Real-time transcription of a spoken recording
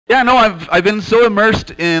Yeah, no, I've been so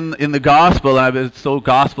immersed in the gospel, and I've been so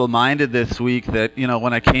gospel minded this week that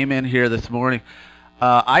when I came in here this morning,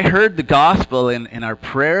 I heard the gospel in our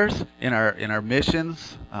prayers, in our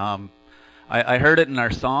missions. I heard it in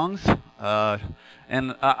our songs,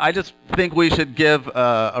 and I just think we should give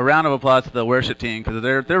a round of applause to the worship team because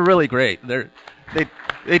they're really great.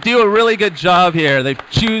 They do a really good job here. They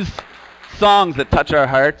choose songs that touch our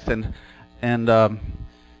hearts, and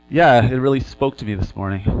yeah, it really spoke to me this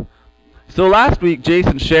morning. So last week,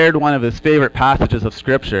 Jason shared one of his favorite passages of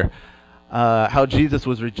Scripture, how Jesus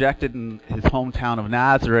was rejected in his hometown of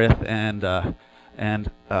Nazareth, and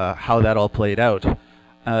how that all played out.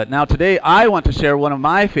 Now today, I want to share one of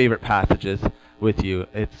my favorite passages with you.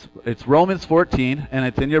 It's Romans 14, and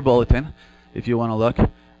it's in your bulletin, if you want to look.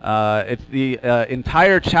 It's the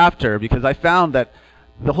entire chapter, because I found that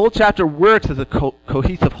the whole chapter works as a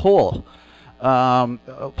cohesive whole.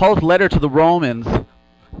 Paul's letter to the Romans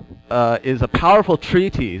is a powerful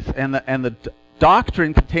treatise, and the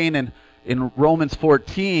doctrine contained in Romans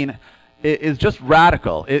 14 is just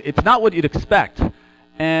radical. It's not what you'd expect,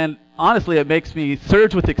 and honestly, it makes me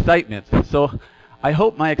surge with excitement. So I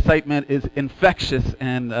hope my excitement is infectious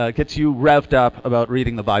and gets you revved up about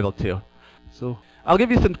reading the Bible too. So I'll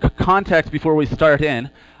give you some context before we start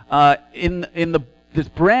in. This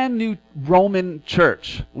brand new Roman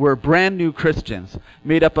church were brand new Christians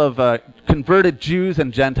made up of converted Jews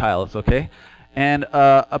and Gentiles, okay? And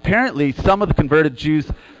apparently some of the converted Jews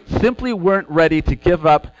simply weren't ready to give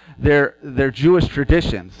up their Jewish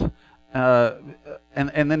traditions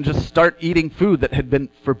and then just start eating food that had been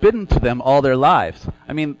forbidden to them all their lives.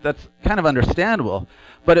 I mean, that's kind of understandable,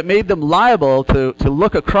 but it made them liable to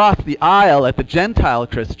look across the aisle at the Gentile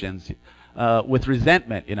Christians with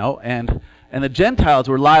resentment, and the Gentiles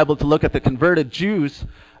were liable to look at the converted Jews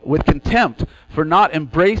with contempt for not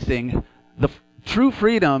embracing the true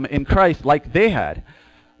freedom in Christ like they had.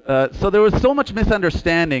 So there was so much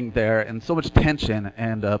misunderstanding there and so much tension,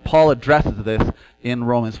 and Paul addresses this in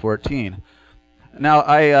Romans 14. Now,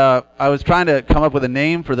 I was trying to come up with a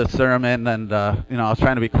name for the sermon, and I was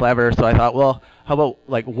trying to be clever, so I thought, well, how about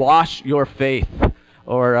like wash your faith,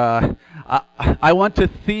 or I want to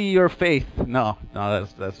see your faith. No,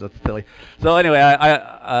 that's silly. So anyway,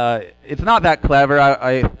 it's not that clever.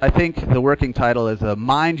 I think the working title is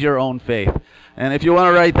Mind Your Own Faith. And if you want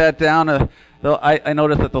to write that down, though I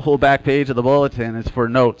noticed that the whole back page of the bulletin is for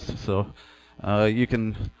notes, so you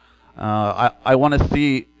can. I want to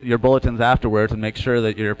see your bulletins afterwards and make sure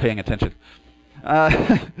that you're paying attention.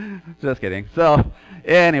 Just kidding. So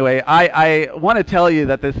anyway, I want to tell you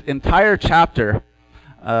that this entire chapter,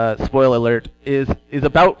 spoiler alert, is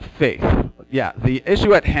about faith. Yeah, the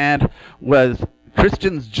issue at hand was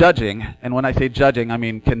Christians judging, and when I say judging, I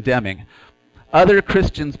mean condemning, other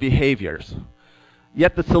Christians' behaviors.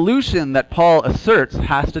 Yet the solution that Paul asserts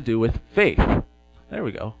has to do with faith. There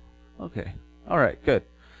we go. Okay. All right, good.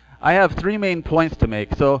 I have 3 main points to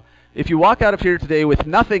make. So if you walk out of here today with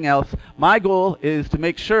nothing else, my goal is to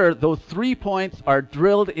make sure those 3 points are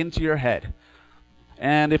drilled into your head.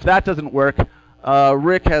 And if that doesn't work,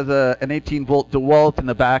 Rick has an 18-volt DeWalt in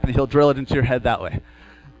the back, and he'll drill it into your head that way.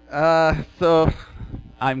 So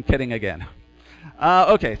I'm kidding again.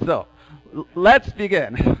 Okay, so let's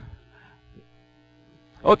begin.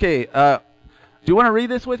 Okay, do you want to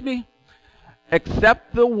read this with me?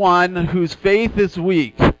 Accept the one whose faith is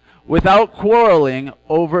weak, without quarreling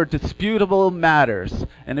over disputable matters.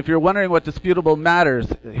 And if you're wondering what disputable matters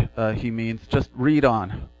he means, just read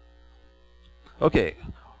on. Okay,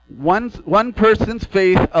 one person's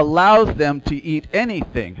faith allows them to eat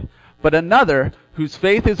anything, but another whose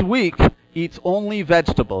faith is weak eats only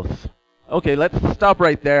vegetables. Okay, let's stop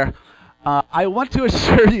right there. I want to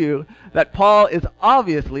assure you that Paul is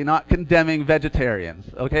obviously not condemning vegetarians,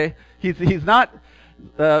 okay? He's not,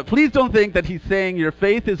 please don't think that he's saying your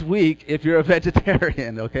faith is weak if you're a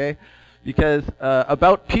vegetarian, okay? Because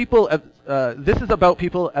this is about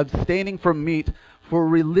people abstaining from meat for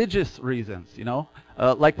religious reasons,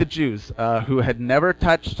 like the Jews who had never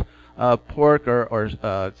touched pork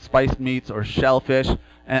or spiced meats or shellfish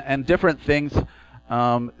and different things.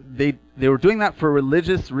 They were doing that for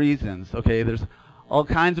religious reasons, okay? There's all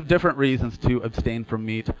kinds of different reasons to abstain from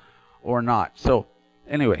meat or not. So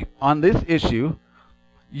anyway, on this issue,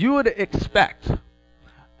 you would expect,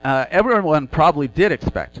 everyone probably did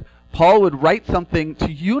expect, Paul would write something to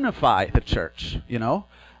unify the church,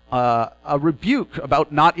 a rebuke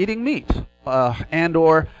about not eating meat, and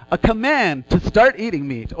or a command to start eating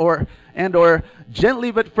meat, or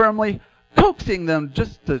gently but firmly coaxing them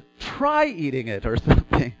just to try eating it or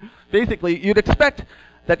something. Basically, you'd expect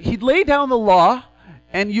that he'd lay down the law,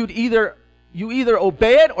 and you'd either you either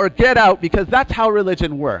obey it or get out because that's how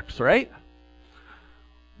religion works, right?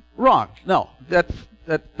 Wrong. No, that's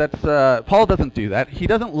Paul doesn't do that. He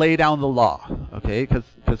doesn't lay down the law, okay?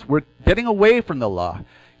 Because we're getting away from the law.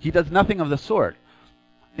 He does nothing of the sort.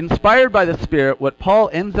 Inspired by the Spirit, what Paul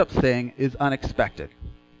ends up saying is unexpected.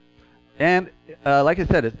 And like I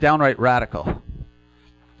said, it's downright radical.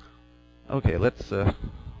 Okay, let's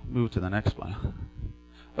move to the next one.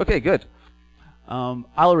 Okay, good.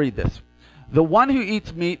 I'll read this. The one who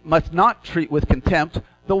eats meat must not treat with contempt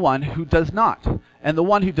the one who does not. And the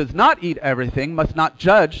one who does not eat everything must not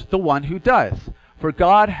judge the one who does, for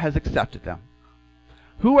God has accepted them.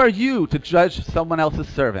 Who are you to judge someone else's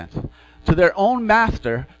servant? To their own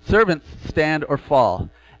master, servants stand or fall,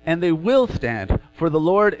 and they will stand, for the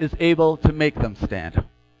Lord is able to make them stand.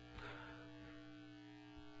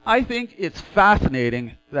 I think it's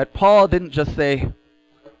fascinating that Paul didn't just say,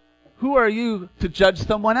 who are you to judge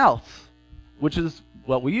someone else? Which is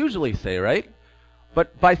what we usually say, right?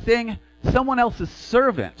 But by saying someone else's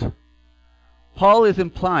servant, Paul is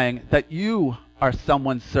implying that you are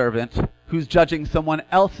someone's servant who's judging someone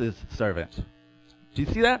else's servant. Do you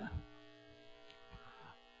see that?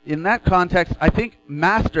 In that context, I think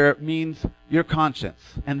master means your conscience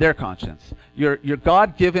and their conscience, your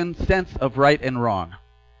God-given sense of right and wrong.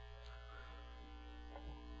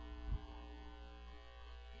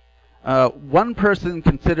 One person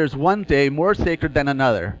considers one day more sacred than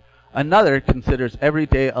another. Another considers every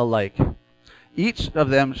day alike. Each of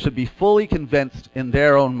them should be fully convinced in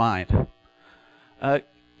their own mind.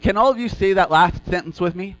 Can all of you say that last sentence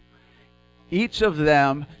with me? Each of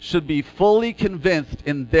them should be fully convinced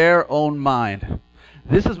in their own mind.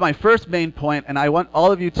 This is my first main point, and I want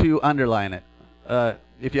all of you to underline it.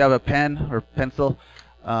 If you have a pen or pencil.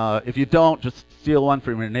 If you don't, just steal one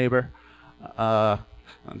from your neighbor.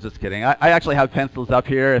 I'm just kidding. I actually have pencils up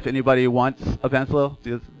here if anybody wants a pencil.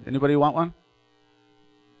 Does anybody want one?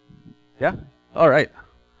 Yeah? All right.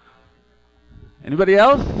 Anybody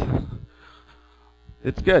else?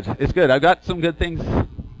 It's good. It's good. I've got some good things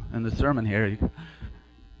in the sermon here.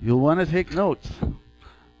 You'll want to take notes.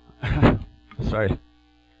 Sorry.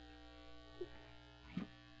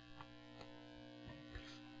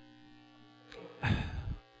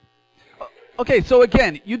 Okay, so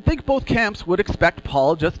again, you'd think both camps would expect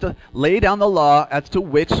Paul just to lay down the law as to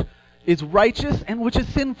which is righteous and which is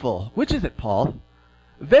sinful. Which is it, Paul?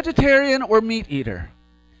 Vegetarian or meat eater?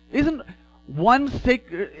 Isn't it one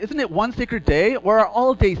sacred day, or are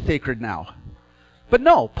all days sacred now? But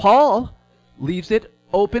no, Paul leaves it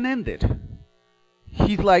open-ended.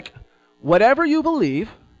 He's like, whatever you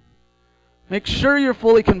believe, make sure you're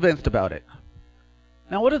fully convinced about it.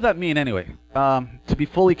 Now, what does that mean anyway, to be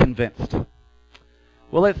fully convinced?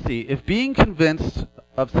 Well, let's see. If being convinced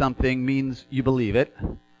of something means you believe it,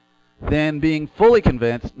 then being fully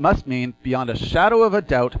convinced must mean, beyond a shadow of a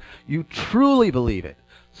doubt, you truly believe it.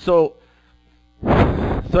 So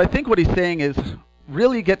I think what he's saying is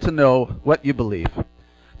really get to know what you believe.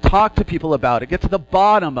 Talk to people about it. Get to the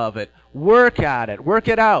bottom of it. Work at it. Work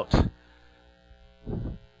it out.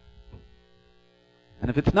 And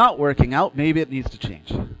if it's not working out, maybe it needs to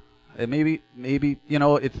change. And maybe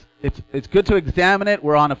it's good to examine it.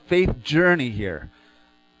 We're on a faith journey here.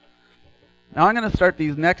 Now I'm going to start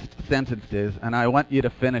these next sentences, and I want you to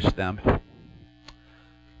finish them.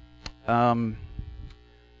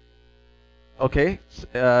 Okay,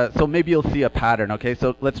 so maybe you'll see a pattern. Okay,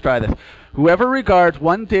 so let's try this. Whoever regards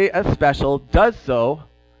one day as special does so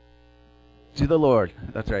to the Lord.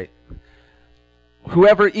 That's right.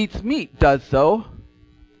 Whoever eats meat does so,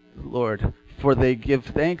 Lord, for they give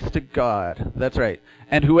thanks to God. That's right.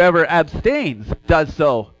 And whoever abstains does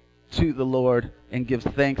so to the Lord and gives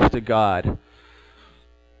thanks to God.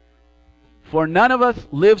 For none of us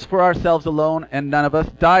lives for ourselves alone, and none of us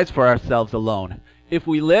dies for ourselves alone. If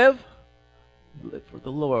we live for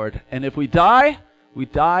the Lord. And if we die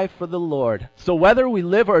for the Lord. So whether we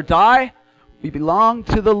live or die, we belong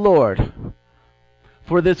to the Lord.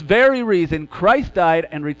 For this very reason, Christ died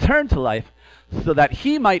and returned to life, so that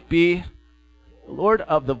he might be Lord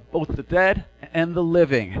of both the dead and the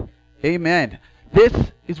living. Amen. This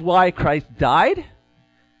is why Christ died.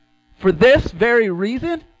 For this very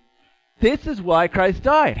reason, this is why Christ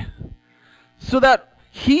died. So that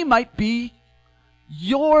he might be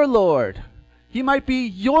your Lord. He might be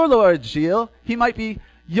your Lord, Gilles. He might be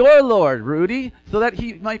your Lord, Rudy. So that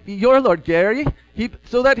he might be your Lord, Gary.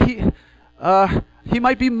 So that he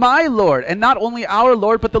might be my Lord. And not only our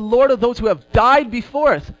Lord, but the Lord of those who have died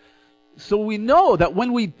before us. So we know that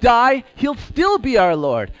when we die, he'll still be our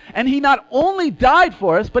Lord. And he not only died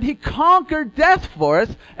for us, but he conquered death for us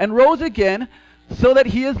and rose again, so that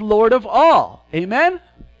he is Lord of all. Amen?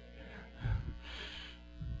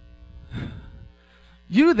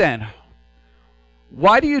 You then,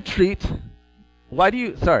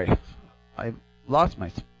 sorry, I lost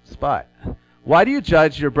my spot. Why do you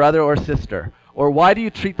judge your brother or sister? Or why do you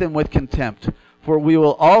treat them with contempt? For we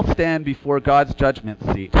will all stand before God's judgment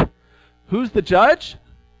seat. Who's the judge?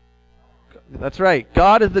 That's right.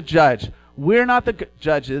 God is the judge. We're not the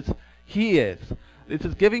judges. He is. This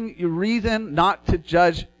is giving you reason not to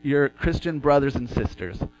judge your Christian brothers and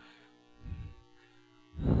sisters.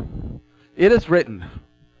 It is written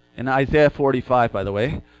in Isaiah 45, by the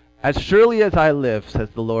way, "As surely as I live, says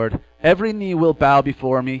the Lord, every knee will bow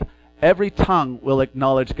before me, every tongue will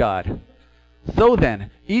acknowledge God. So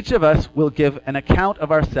then, each of us will give an account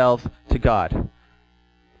of ourselves to God.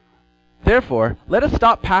 Therefore, let us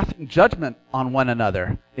stop passing judgment on one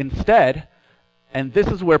another. Instead," and this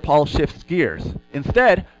is where Paul shifts gears,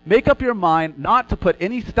 "instead, make up your mind not to put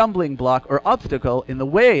any stumbling block or obstacle in the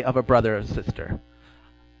way of a brother or sister.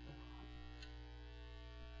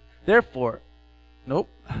 Therefore," nope,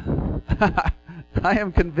 "I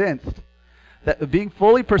am convinced that being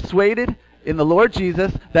fully persuaded in the Lord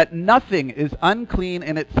Jesus that nothing is unclean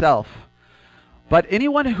in itself. But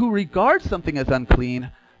anyone who regards something as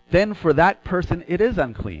unclean, then for that person it is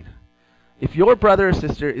unclean. If your brother or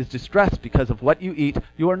sister is distressed because of what you eat,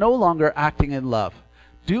 you are no longer acting in love.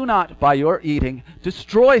 Do not, by your eating,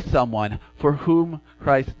 destroy someone for whom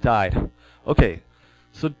Christ died." Okay,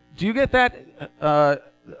 so do you get that?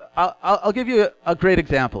 I'll give you a great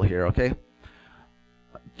example here, okay?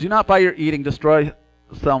 Do not by your eating destroy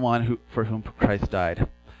someone for whom Christ died.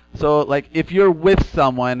 So, like, if you're with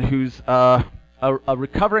someone who's a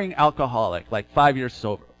recovering alcoholic, like 5 years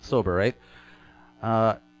sober, right?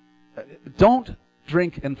 Don't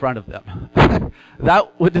drink in front of them.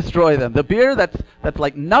 That would destroy them. The beer that's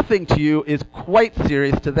like nothing to you is quite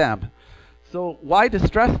serious to them. So why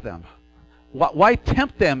distress them? Why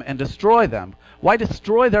tempt them and destroy them? Why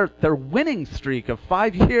destroy their winning streak of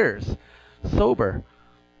 5 years sober?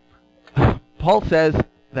 Paul says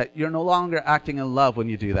that you're no longer acting in love when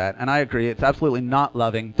you do that. And I agree, it's absolutely not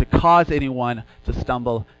loving to cause anyone to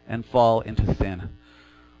stumble and fall into sin.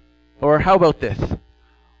 Or how about this?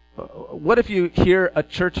 What if you hear a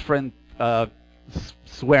church friend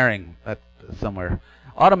swearing at somewhere?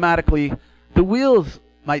 Automatically, the wheels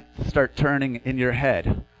might start turning in your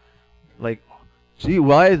head. Like, gee,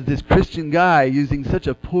 why is this Christian guy using such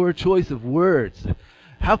a poor choice of words?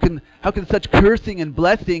 How can such cursing and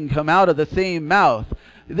blessing come out of the same mouth?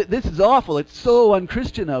 This is awful. It's so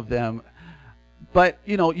unchristian of them. But,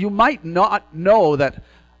 you might not know that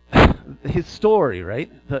his story,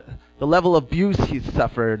 right? The level of abuse he's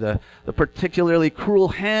suffered, the particularly cruel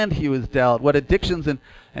hand he was dealt, what addictions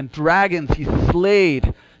and dragons he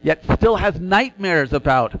slayed, yet still has nightmares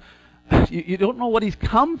about. You don't know what he's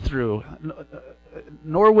come through,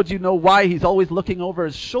 nor would you know why he's always looking over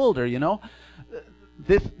his shoulder,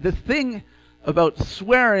 This thing about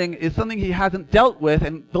swearing is something he hasn't dealt with,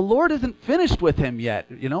 and the Lord isn't finished with him yet,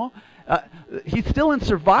 He's still in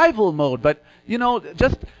survival mode, but,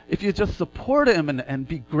 if you just support him and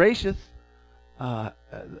be gracious,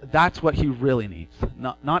 that's what he really needs,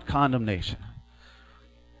 not condemnation.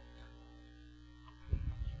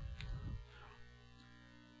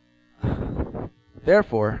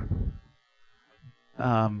 Therefore,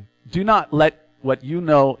 do not let what you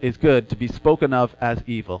know is good to be spoken of as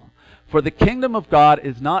evil. For the kingdom of God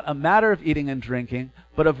is not a matter of eating and drinking,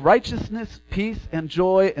 but of righteousness, peace, and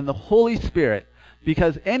joy in the Holy Spirit,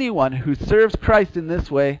 because anyone who serves Christ in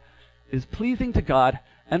this way is pleasing to God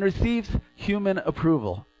and receives human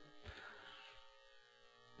approval.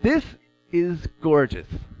 This is gorgeous.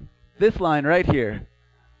 This line right here,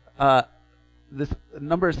 this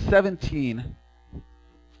number 17,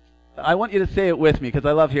 I want you to say it with me because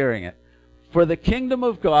I love hearing it. For the kingdom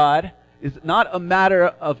of God is not a matter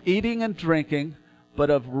of eating and drinking, but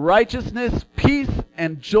of righteousness, peace,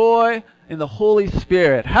 and joy in the Holy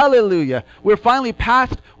Spirit. Hallelujah. We're finally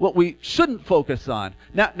past what we shouldn't focus on.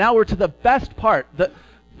 Now we're to the best part,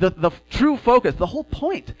 the true focus, the whole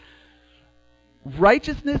point.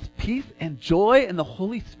 Righteousness, peace, and joy in the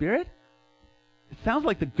Holy Spirit? It sounds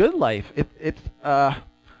like the good life.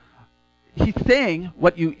 He's saying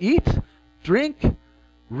what you eat, drink,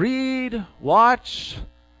 read, watch,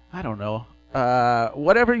 I don't know,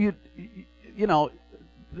 whatever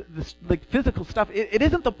this like physical stuff, it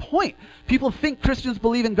isn't the point. People think Christians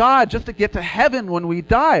believe in God just to get to heaven when we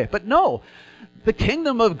die. But no, the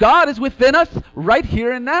kingdom of God is within us right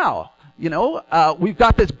here and now. We've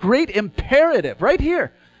got this great imperative right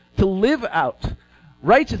here to live out.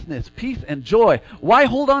 righteousness, peace, and joy. Why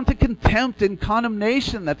hold on to contempt and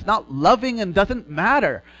condemnation that's not loving and doesn't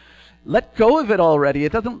matter? Let go of it already.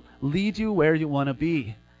 It doesn't lead you where you want to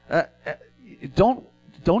be.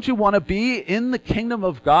 Don't you want to be in the kingdom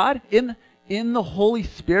of God, in the Holy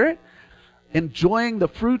Spirit, enjoying the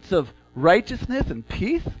fruits of righteousness and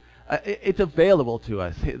peace? It's available to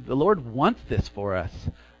us. The Lord wants this for us.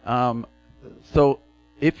 So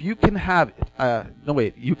if you can have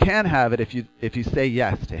it, you can have it if you say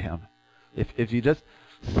yes to Him. If you just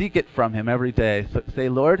seek it from Him every day. So say,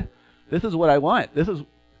 Lord, this is what I want.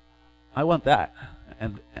 I want that,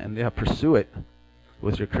 and pursue it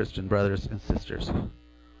with your Christian brothers and sisters.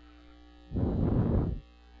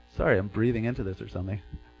 Sorry, I'm breathing into this or something.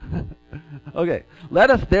 Okay. Let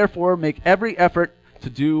us therefore make every effort to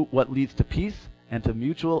do what leads to peace and to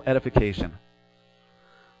mutual edification.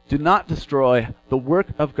 Do not destroy the work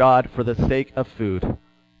of God for the sake of food.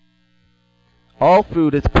 All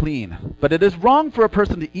food is clean, but it is wrong for a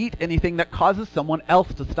person to eat anything that causes someone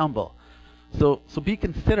else to stumble. So be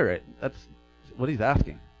considerate. That's what he's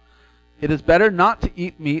asking. It is better not to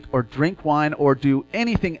eat meat or drink wine or do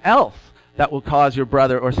anything else that will cause your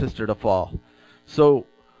brother or sister to fall. So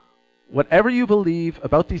whatever you believe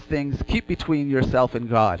about these things, keep between yourself and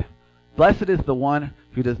God. Blessed is the one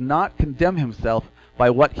who does not condemn himself by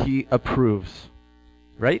what he approves.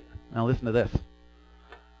 Right? Now listen to this.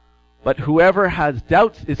 But whoever has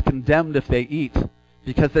doubts is condemned if they eat,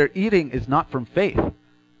 because their eating is not from faith.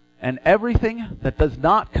 And everything that does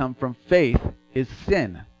not come from faith is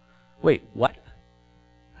sin. Wait, what?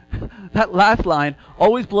 That last line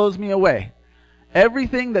always blows me away.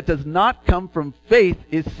 Everything that does not come from faith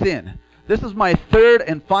is sin. This is my third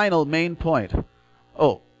and final main point.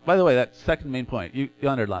 Oh, by the way, that second main point, you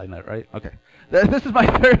underlined that, right? Okay. This is my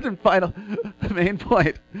third and final main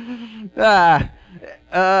point. Yeah,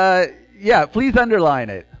 please underline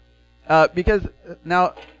it. Because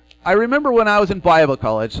now, I remember when I was in Bible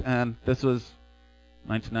college, and this was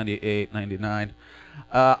 1998, 99,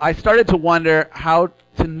 I started to wonder how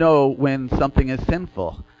to know when something is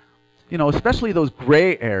sinful. You know, especially those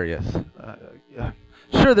gray areas.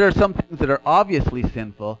 Sure, there are some things that are obviously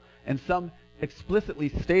sinful, and some explicitly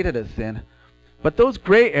stated as sin, but those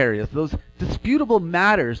gray areas, those disputable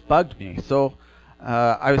matters bugged me. So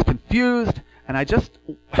I was confused, and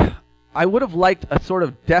I would have liked a sort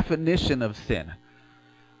of definition of sin.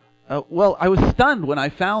 Well, I was stunned when I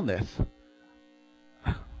found this.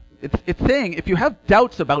 It's saying if you have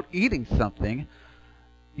doubts about eating something,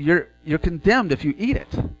 you're condemned if you eat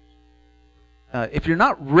it. If you're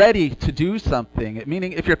not ready to do something,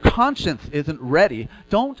 meaning if your conscience isn't ready,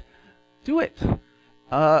 don't do it.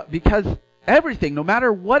 Because everything, no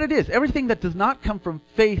matter what it is, everything that does not come from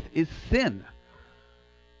faith is sin.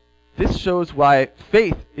 This shows why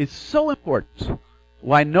faith is so important,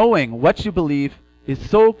 why knowing what you believe is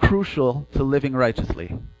so crucial to living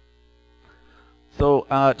righteously. So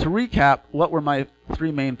to recap, what were my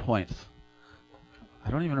three main points? I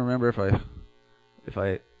don't even remember if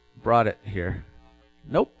I brought it here.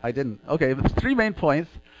 Nope, I didn't. Okay, the three main points.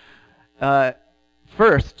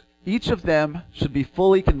 First, each of them should be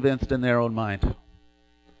fully convinced in their own mind.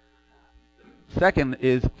 Second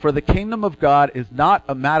is, for the kingdom of God is not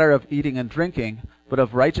a matter of eating and drinking, but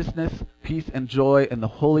of righteousness, peace, and joy in the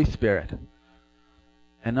Holy Spirit.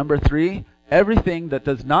 And number three, everything that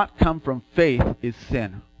does not come from faith is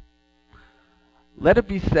sin. Let it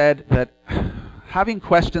be said that having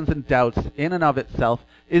questions and doubts in and of itself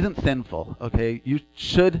isn't sinful, okay? You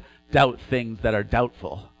should doubt things that are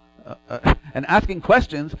doubtful. And asking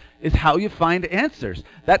questions is how you find answers.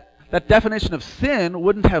 That definition of sin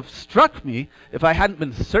wouldn't have struck me if I hadn't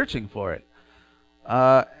been searching for it.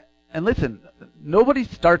 And listen, nobody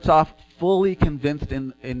starts off fully convinced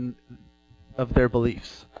of their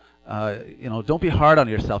beliefs. Don't be hard on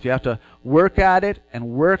yourself. You have to work at it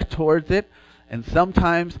and work towards it. And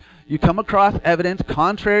sometimes you come across evidence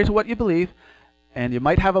contrary to what you believe, and you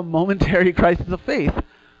might have a momentary crisis of faith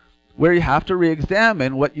where you have to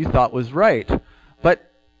re-examine what you thought was right. But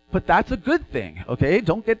that's a good thing, okay?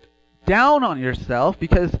 Don't get down on yourself,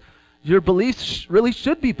 because your beliefs really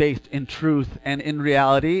should be based in truth and in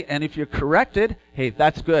reality, and if you're corrected, hey,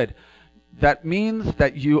 that's good. That means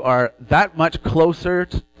that you are that much closer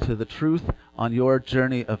to the truth on your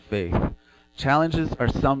journey of faith. Challenges are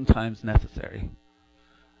sometimes necessary.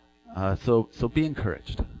 So be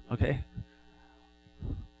encouraged, okay?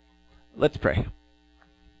 Let's pray.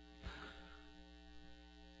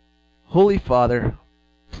 Holy Father,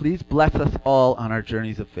 please bless us all on our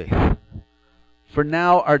journeys of faith. For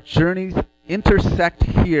now, our journeys intersect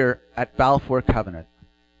here at Balfour Covenant.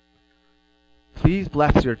 Please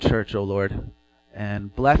bless your church, O Lord,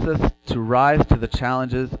 and bless us to rise to the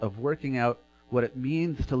challenges of working out what it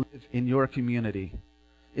means to live in your community,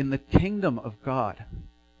 in the kingdom of God.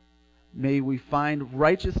 May we find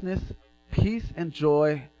righteousness, peace, and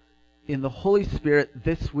joy in the Holy Spirit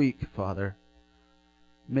this week, Father.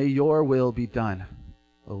 May your will be done,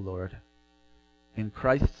 O Lord. In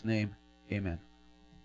Christ's name, amen.